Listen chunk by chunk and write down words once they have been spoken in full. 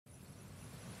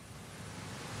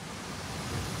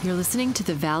You're listening to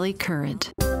the Valley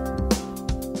Current. I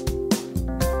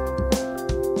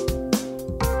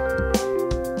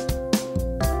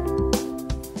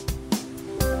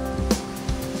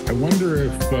wonder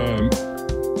if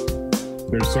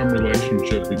there's some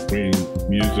relationship between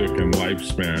music and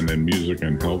lifespan and music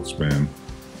and health span.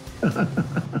 What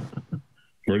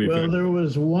do you think? There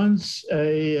was once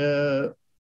a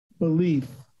belief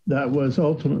that was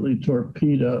ultimately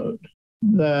torpedoed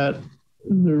that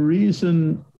the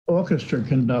reason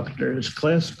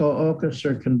classical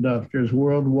orchestra conductors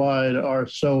worldwide are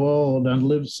so old and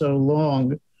live so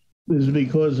long is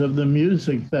because of the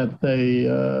music that they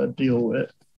deal with.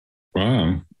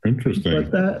 Wow, interesting.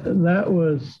 But that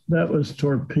was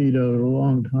torpedoed a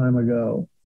long time ago.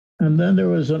 And then there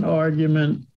was an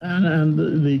argument, and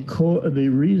the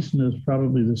reason is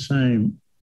probably the same.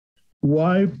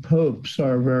 Why popes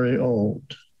are very old?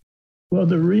 Well,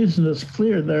 the reason is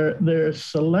clear. They're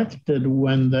selected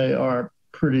when they are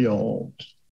pretty old.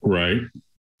 Right.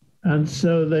 And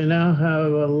so they now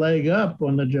have a leg up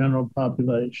on the general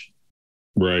population.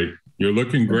 Right. You're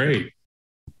looking great.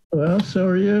 Well, so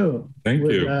are you.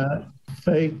 Thank you. That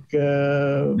fake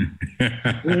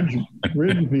bridge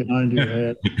behind your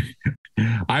head.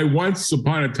 I once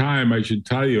upon a time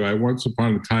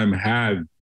had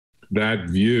that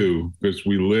view because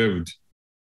we lived,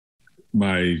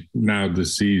 my now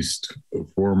deceased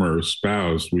former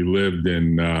spouse, we lived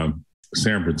in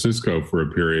San Francisco for a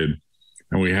period,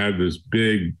 and we had this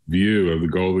big view of the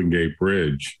Golden Gate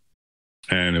Bridge.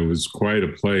 And it was quite a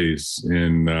place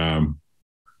in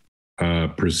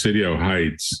Presidio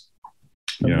Heights,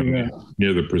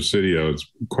 near the Presidio. It's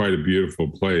quite a beautiful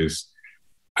place.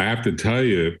 I have to tell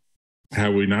you,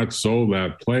 had we not sold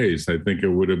that place, I think it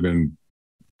would have been,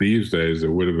 these days,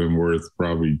 it would have been worth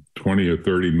probably $20 or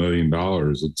 $30 million.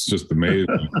 It's just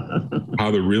amazing how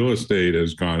the real estate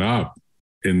has gone up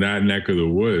in that neck of the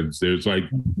woods. There's like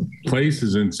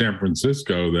places in San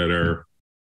Francisco that are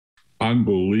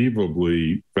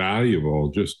unbelievably valuable,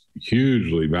 just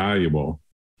hugely valuable.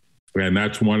 And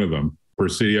that's one of them.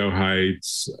 Presidio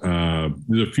Heights.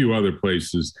 There's a few other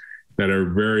places that are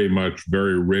very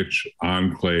rich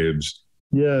enclaves.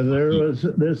 Yeah,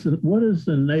 what is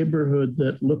the neighborhood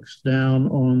that looks down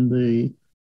on the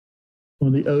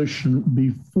ocean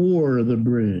before the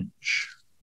bridge?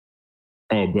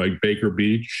 Oh, like Baker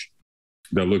Beach?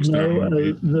 That looks down on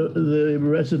the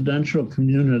residential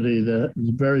community that is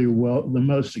very well, the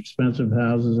most expensive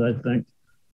houses, I think,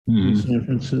 in San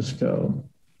Francisco.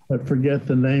 I forget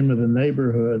the name of the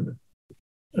neighborhood.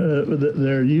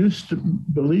 There used to,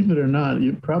 believe it or not,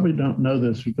 you probably don't know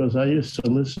this because I used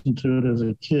to listen to it as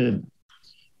a kid.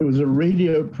 It was a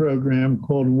radio program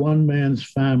called One Man's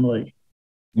Family.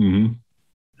 Mm-hmm.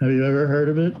 Have you ever heard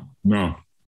of it? No.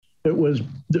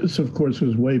 This, of course,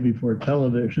 was way before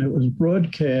television. It was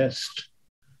broadcast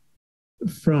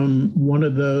from one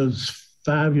of those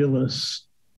fabulous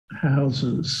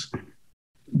houses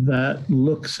that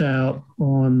looks out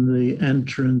on the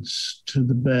entrance to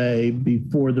the bay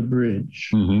before the bridge,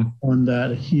 on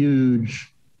that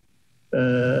huge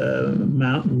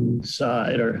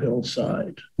mountainside or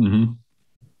hillside. Mm-hmm.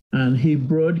 And he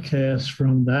broadcast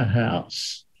from that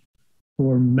house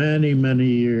for many, many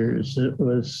years. It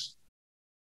was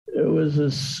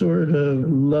a sort of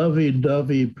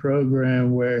lovey-dovey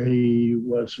program where he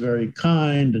was very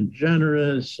kind and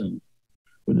generous and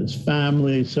with his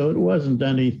family. So it wasn't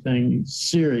anything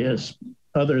serious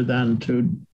other than to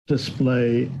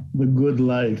display the good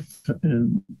life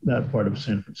in that part of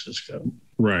San Francisco.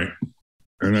 Right.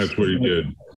 And that's what he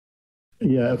did.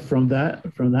 Yeah, from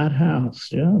that house,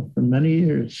 for many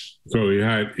years. So he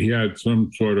had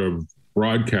some sort of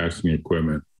broadcasting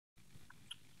equipment.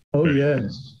 Oh,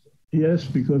 yes,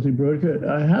 because he broadcast.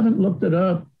 I haven't looked it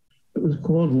up. It was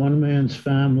called One Man's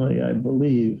Family, I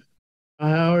believe.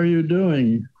 How are you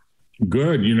doing?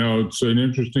 Good. It's an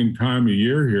interesting time of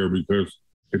year here because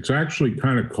it's actually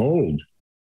kind of cold.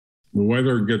 The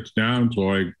weather gets down to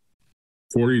like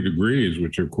 40 degrees,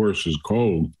 which of course is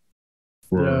cold.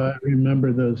 I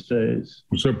remember those days.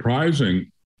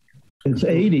 Surprising. It's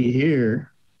 80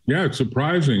 here. Yeah, it's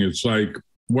surprising. It's like,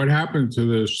 what happened to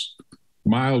this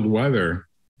mild weather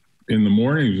in the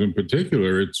mornings in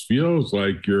particular? It feels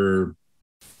like of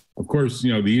course,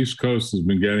 the East Coast has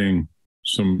been getting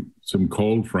some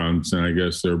cold fronts, and I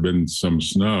guess there have been some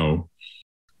snow.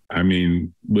 I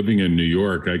mean, living in New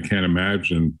York, I can't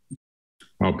imagine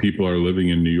how people are living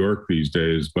in New York these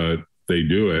days, but they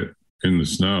do it in the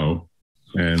snow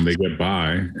and they get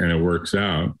by and it works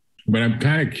out. But I'm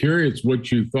kind of curious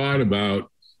what you thought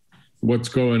about what's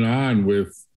going on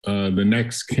with the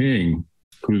next king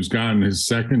who's gotten his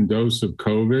second dose of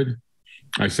COVID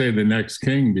I say the next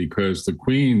king because the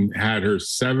Queen had her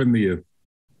 70th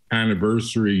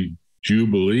anniversary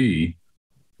jubilee.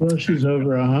 Well, she's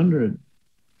over 100.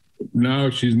 No,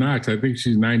 she's not. I think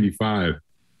she's 95.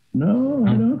 No,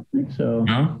 I don't think so.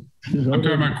 No? I'm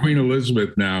talking about Queen Elizabeth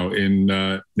now in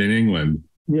England.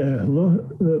 Yeah,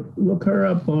 look her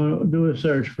up do a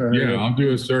search for her. Yeah, I'll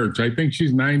do a search. I think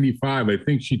she's 95. I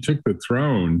think she took the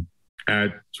throne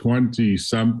at 20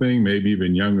 something, maybe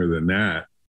even younger than that.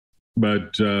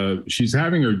 But she's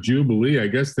having her jubilee. I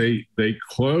guess they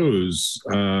close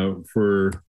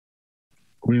for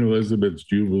Queen Elizabeth's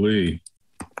jubilee.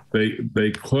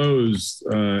 They closed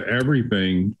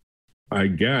everything, I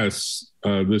guess,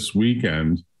 this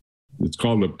weekend. It's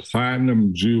called the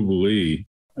Platinum Jubilee.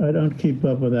 I don't keep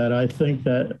up with that. I think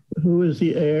that who is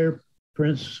the heir?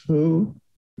 Prince who?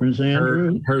 Prince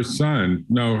Andrew? Her son.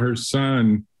 No, her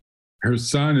son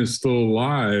is still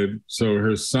alive. So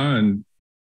her son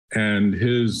and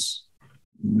his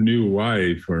new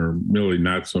wife, or really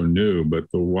not so new, but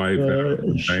the wife,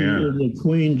 Diana. The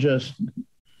Queen just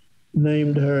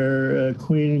named her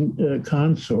Queen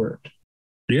Consort.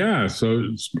 Yeah, so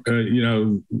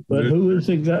But who is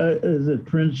the guy? Is it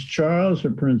Prince Charles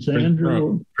or Prince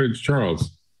Andrew? Prince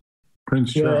Charles.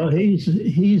 Well,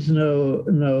 he's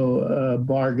no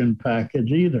bargain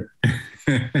package either.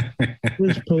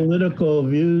 His political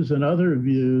views and other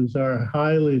views are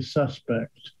highly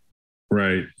suspect.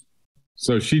 Right.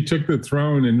 So she took the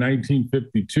throne in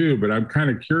 1952, but I'm kind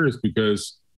of curious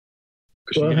because.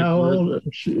 Well, how old?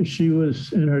 She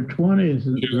was in her 20s.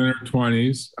 She was in her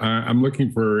 20s. I'm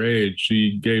looking for her age.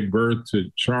 She gave birth to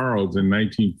Charles in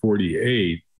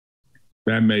 1948.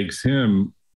 That makes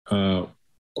him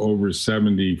over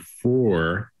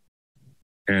 74.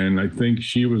 And I think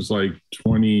she was like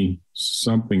 20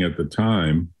 something at the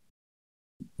time.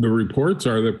 The reports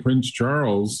are that Prince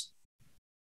Charles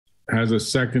has a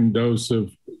second dose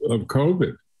of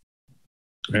COVID.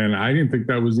 And I didn't think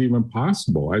that was even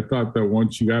possible. I thought that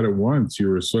once you got it once, you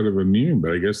were sort of immune,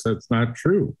 but I guess that's not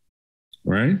true,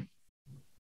 right?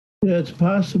 Yeah, it's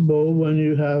possible when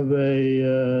you have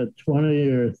a 20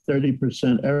 or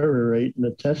 30% error rate in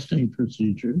the testing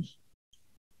procedures.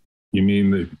 You mean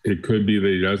that it could be that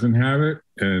he doesn't have it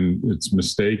and it's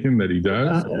mistaken that he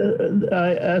does?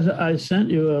 As I sent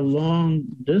you a long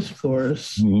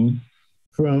discourse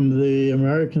from the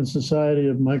American Society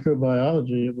of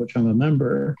Microbiology, of which I'm a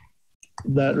member,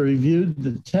 that reviewed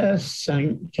the tests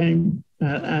and came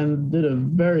and did a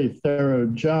very thorough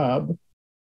job.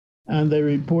 And they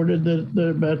reported that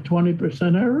there about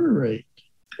 20% error rate.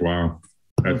 Wow.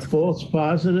 Of false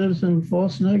positives and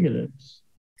false negatives.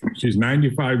 She's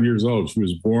 95 years old. She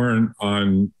was born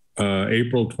on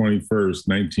April 21st,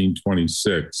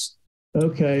 1926.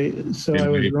 Okay, so I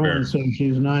was wrong. So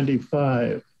she's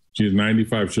 95. She's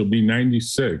 95. She'll be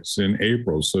 96 in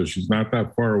April. So she's not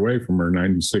that far away from her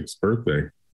 96th birthday.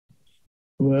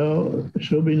 Well,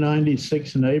 she'll be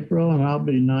 96 in April and I'll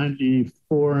be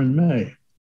 94 in May.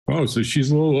 Oh, so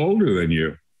she's a little older than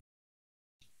you.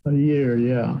 A year,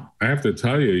 yeah. I have to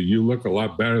tell you, you look a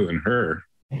lot better than her.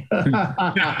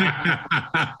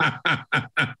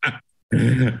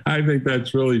 I think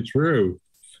that's really true.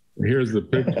 Here's the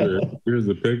picture. Here's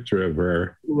the picture of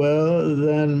her. Well,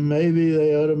 then maybe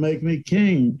they ought to make me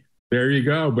king. There you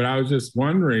go. But I was just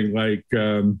wondering, like,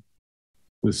 the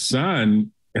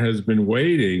son has been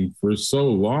waiting for so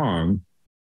long,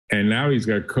 and now he's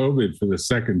got COVID for the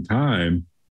second time.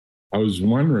 I was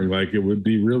wondering, like, it would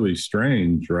be really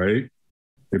strange, right?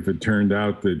 If it turned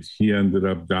out that he ended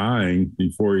up dying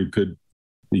before he could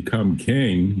become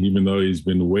king, even though he's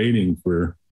been waiting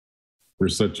for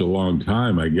such a long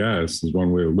time, I guess, is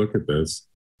one way to look at this.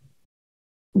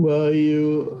 Well,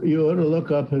 you ought to look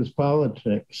up his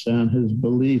politics and his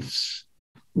beliefs,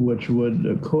 which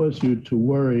would cause you to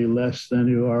worry less than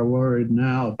you are worried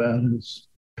now about his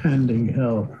pending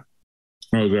health.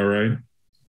 Oh, is that right?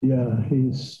 Yeah,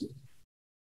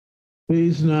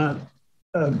 he's not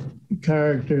a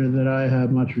character that I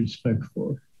have much respect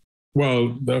for.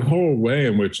 Well, the whole way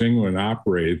in which England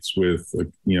operates with,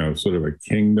 sort of a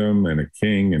kingdom and a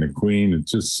king and a queen, it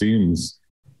just seems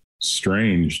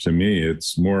strange to me.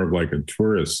 It's more of like a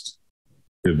tourist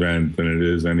event than it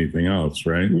is anything else,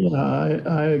 right? Yeah,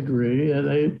 I agree.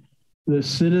 The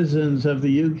citizens of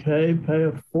the UK pay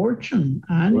a fortune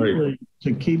annually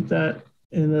to keep that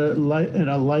in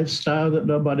a lifestyle that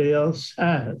nobody else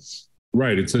has.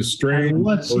 Right. It's a strange. And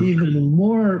what's even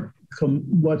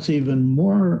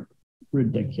more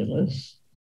ridiculous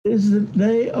is that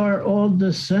they are all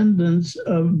descendants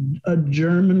of a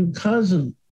German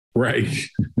cousin. Right.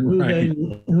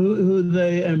 Who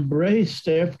they embraced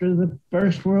after the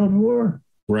First World War.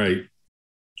 Right.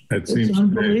 It's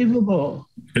unbelievable.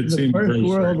 The First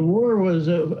World War was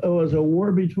a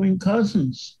war between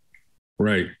cousins.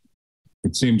 Right.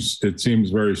 It seems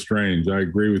very strange. I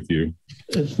agree with you.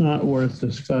 It's not worth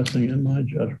discussing, in my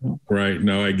judgment. Right.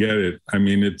 No, I get it. I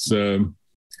mean, it's an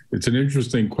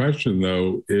interesting question,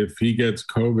 though. If he gets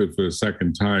COVID for the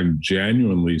second time,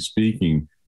 genuinely speaking,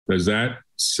 does that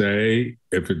say,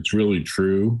 if it's really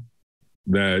true,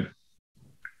 that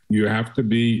you have to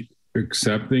be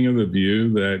accepting of the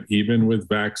view that even with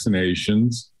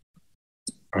vaccinations,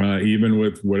 even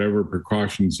with whatever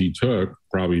precautions he took,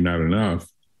 probably not enough,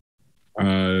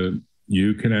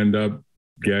 you can end up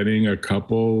getting a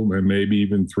couple and maybe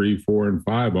even 3, 4, and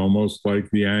 5, almost like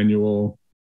the annual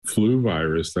flu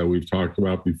virus that we've talked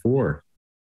about before,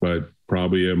 but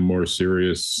probably a more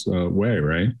serious way,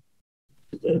 right?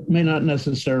 It may not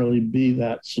necessarily be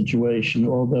that situation,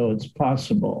 although it's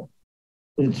possible.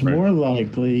 It's right. More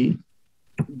likely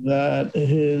that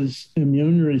his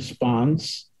immune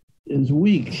response is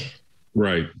weak.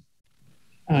 Right.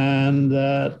 And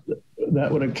that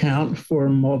would account for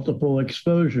multiple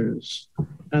exposures.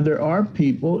 And there are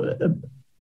people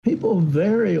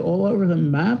vary all over the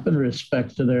map in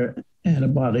respect to their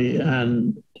antibody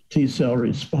and T-cell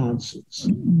responses.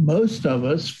 Most of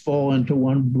us fall into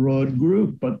one broad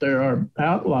group, but there are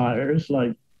outliers,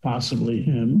 like possibly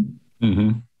him,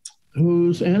 mm-hmm.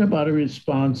 whose antibody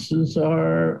responses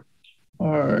are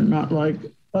not like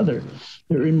others.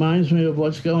 It reminds me of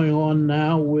what's going on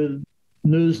now with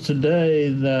news today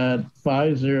that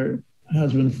Pfizer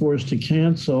has been forced to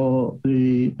cancel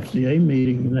the FDA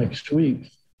meeting next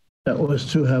week that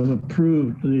was to have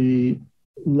approved the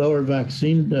lower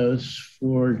vaccine dose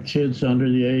for kids under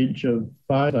the age of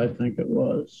 5, I think it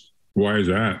was. Why is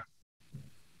that?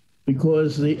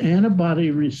 Because the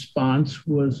antibody response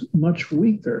was much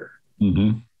weaker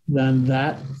mm-hmm. than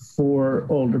that for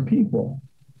older people.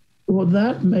 Well,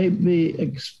 that may be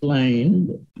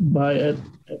explained by at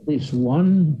least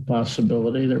one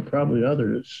possibility. There are probably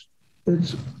others.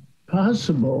 It's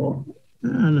possible,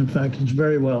 and in fact, it's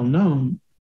very well known,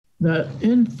 that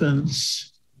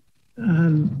infants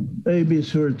and babies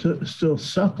who are still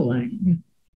suckling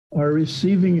are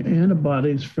receiving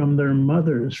antibodies from their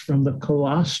mothers, from the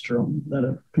colostrum that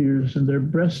appears in their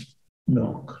breast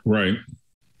milk. Right.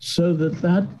 So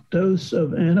that dose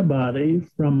of antibody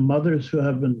from mothers who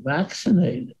have been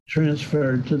vaccinated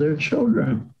transferred to their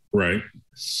children. Right.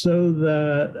 So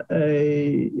that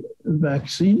a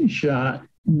vaccine shot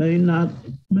may not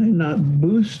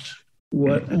boost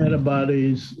what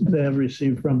antibodies they have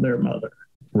received from their mother.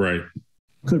 Right.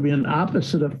 Could be an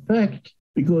opposite effect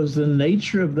because the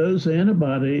nature of those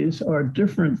antibodies are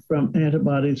different from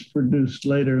antibodies produced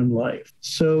later in life.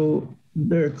 So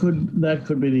that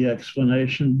could be the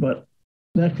explanation, but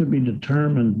that could be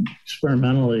determined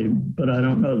experimentally, but I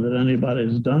don't know that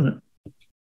anybody's done it.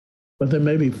 But they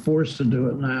may be forced to do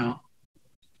it now.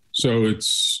 So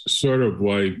it's sort of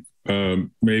like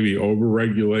maybe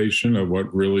overregulation of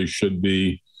what really should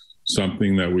be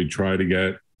something that we try to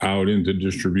get out into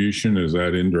distribution. Is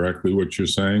that indirectly what you're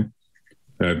saying?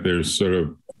 That there's sort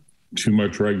of too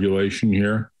much regulation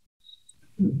here?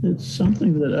 It's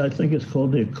something that I think is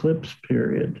called the eclipse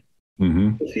period.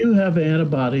 Mm-hmm. If you have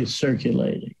antibodies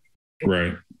circulating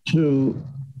right. to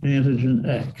antigen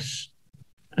X,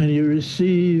 and you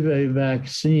receive a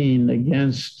vaccine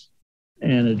against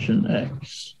antigen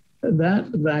X, that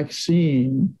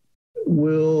vaccine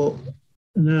will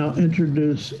now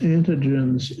introduce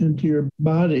antigens into your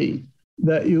body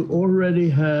that you already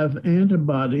have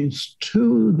antibodies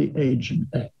to the agent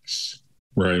X.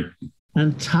 Right.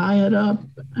 And tie it up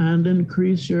and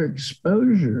increase your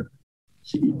exposure.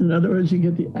 So in other words, you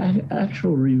get the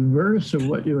actual reverse of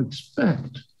what you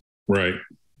expect. Right.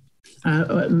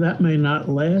 That may not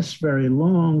last very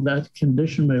long. That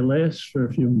condition may last for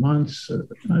a few months.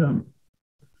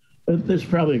 There's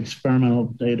probably experimental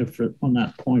data on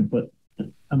that point, but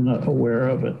I'm not aware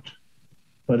of it.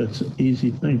 But it's an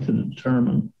easy thing to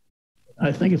determine.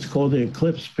 I think it's called the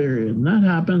eclipse period, and that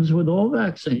happens with all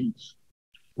vaccines.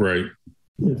 Right.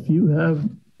 If you have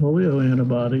polio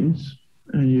antibodies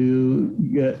and you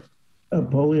get a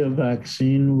polio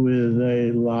vaccine with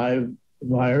a live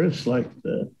virus like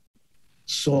the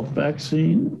Salk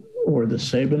vaccine or the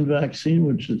Sabin vaccine,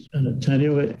 which is an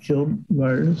attenuated killed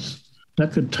virus,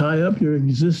 that could tie up your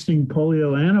existing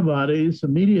polio antibodies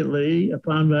immediately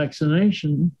upon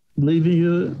vaccination, leaving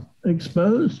you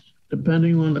exposed,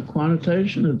 depending on the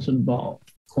quantitation that's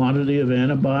involved, quantity of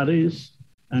antibodies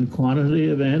and quantity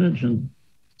of antigen.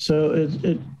 So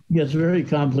it gets very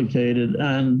complicated,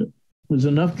 and there's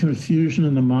enough confusion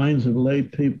in the minds of lay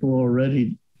people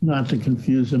already not to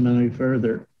confuse them any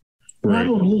further. Right.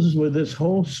 Problem is with this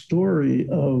whole story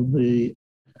of the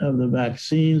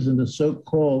vaccines and the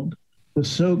so-called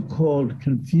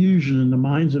confusion in the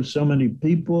minds of so many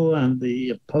people and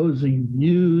the opposing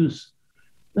views.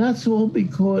 That's all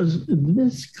because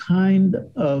this kind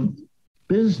of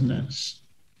business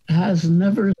has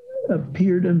never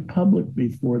appeared in public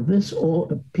before. This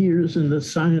all appears in the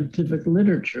scientific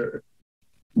literature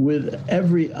with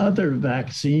every other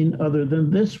vaccine other than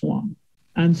this one.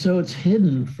 And so it's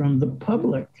hidden from the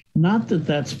public. Not that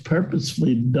that's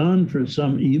purposefully done for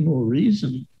some evil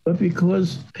reason, but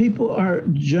because people are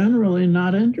generally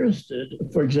not interested.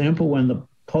 For example, when the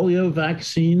polio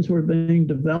vaccines were being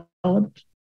developed,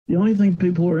 the only thing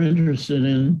people were interested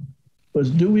in was,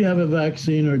 do we have a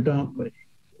vaccine or don't we?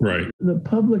 Right. The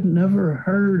public never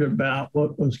heard about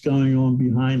what was going on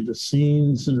behind the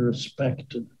scenes in respect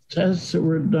to the tests that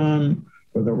were done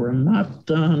or that were not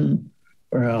done,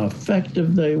 or how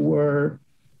effective they were,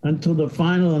 until the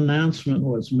final announcement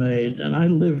was made. And I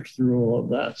lived through all of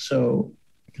that, so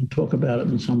I can talk about it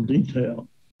in some detail.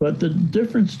 But the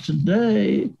difference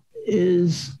today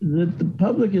is that the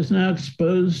public is now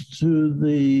exposed to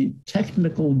the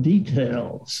technical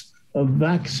details of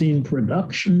vaccine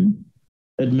production,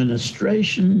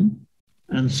 administration,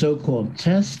 and so-called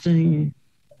testing.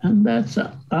 And that's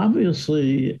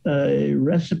obviously a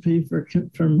recipe for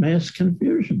mass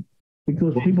confusion,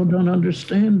 because people don't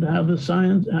understand how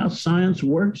science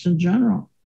works in general.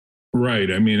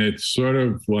 Right. I mean, it's sort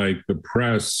of like the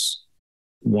press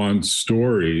wants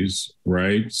stories,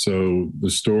 right? So the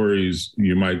stories,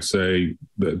 you might say,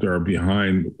 that are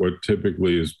behind what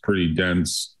typically is pretty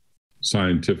dense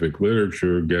scientific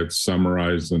literature gets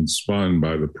summarized and spun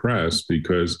by the press,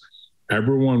 because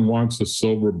everyone wants a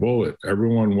silver bullet.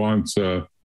 Everyone wants a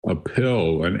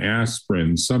pill, an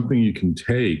aspirin, something you can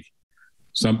take,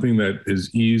 something that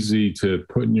is easy to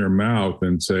put in your mouth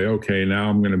and say, okay, now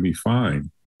I'm going to be fine.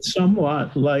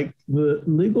 Somewhat like the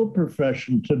legal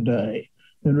profession today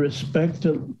in respect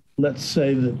to, let's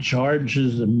say, the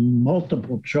charges and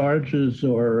multiple charges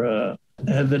or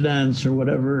evidence or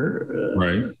whatever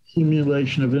right.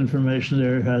 accumulation of information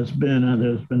there has been, and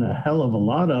there's been a hell of a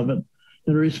lot of it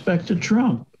in respect to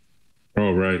Trump.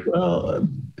 Oh, right. Well,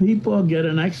 people get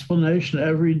an explanation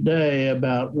every day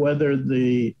about whether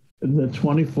the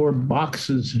 24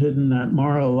 boxes hidden at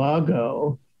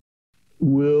Mar-a-Lago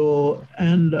will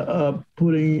end up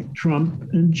putting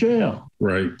Trump in jail.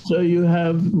 Right. So you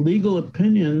have legal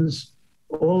opinions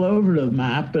all over the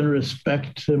map in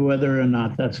respect to whether or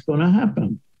not that's going to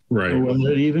happen. Right. Or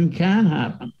whether it even can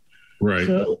happen. Right.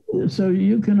 So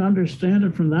you can understand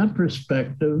it from that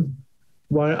perspective,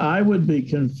 why I would be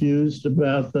confused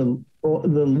about the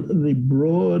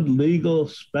broad legal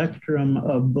spectrum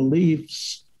of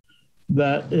beliefs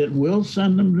that it will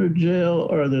send them to jail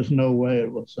or there's no way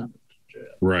it will send them to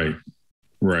jail. Right.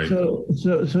 Right. So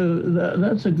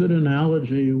that's a good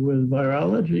analogy with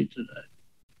virology today.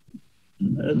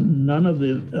 None of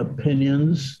the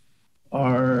opinions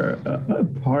are a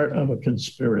part of a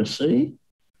conspiracy.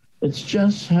 It's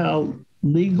just how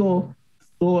legal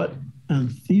thought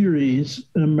and theories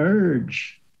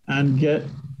emerge and get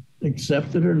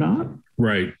accepted or not.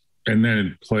 Right. And then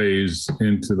it plays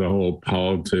into the whole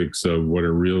politics of what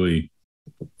are really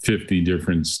 50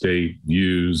 different state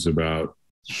views about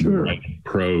sure. the right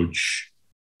approach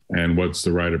and what's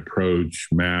the right approach,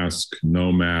 mask,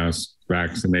 no mask,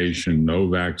 vaccination, no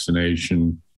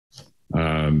vaccination,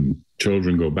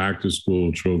 children go back to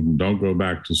school, children don't go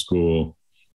back to school.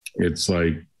 It's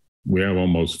like we have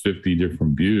almost 50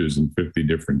 different views in 50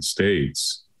 different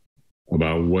states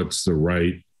about what's the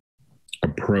right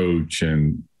approach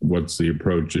and what's the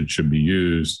approach that should be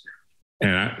used.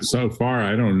 And so far,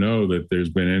 I don't know that there's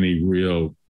been any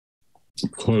real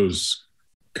close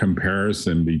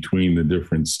comparison between the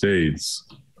different states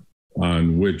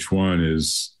on which one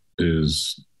is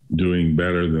doing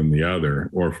better than the other,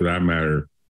 or for that matter,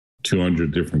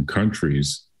 200 different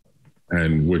countries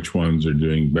and which ones are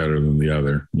doing better than the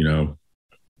other. You know,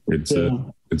 it's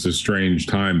a strange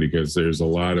time because there's a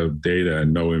lot of data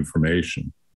and no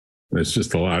information. There's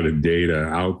just a lot of data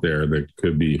out there that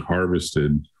could be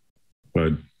harvested,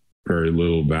 but very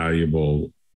little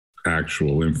valuable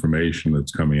actual information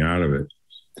that's coming out of it.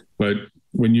 But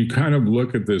when you kind of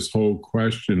look at this whole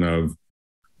question of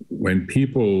when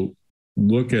people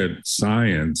look at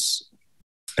science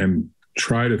and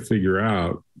try to figure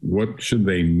out what should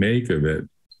they make of it,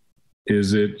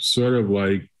 is it sort of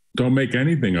like, don't make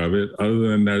anything of it other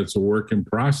than that it's a work in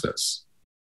process.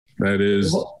 That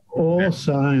is... All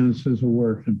science is a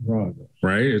work in progress.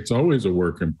 Right? It's always a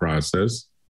work in process.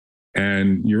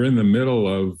 And you're in the middle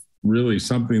of really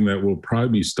something that will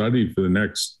probably be studied for the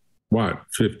next what,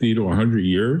 50 to 100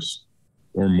 years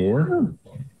or more?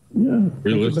 Yeah.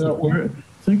 Realistically?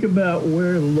 Think about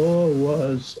where law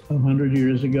was 100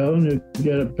 years ago, and you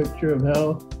get a picture of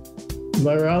how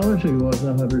virology was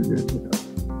 100 years ago.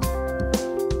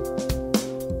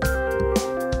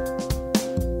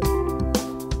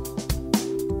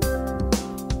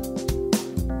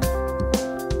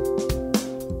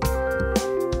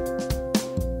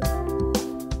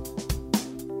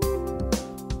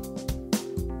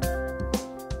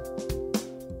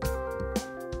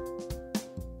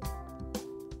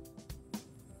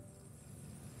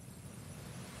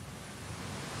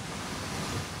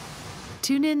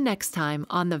 Tune in next time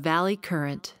on The Valley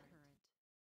Current.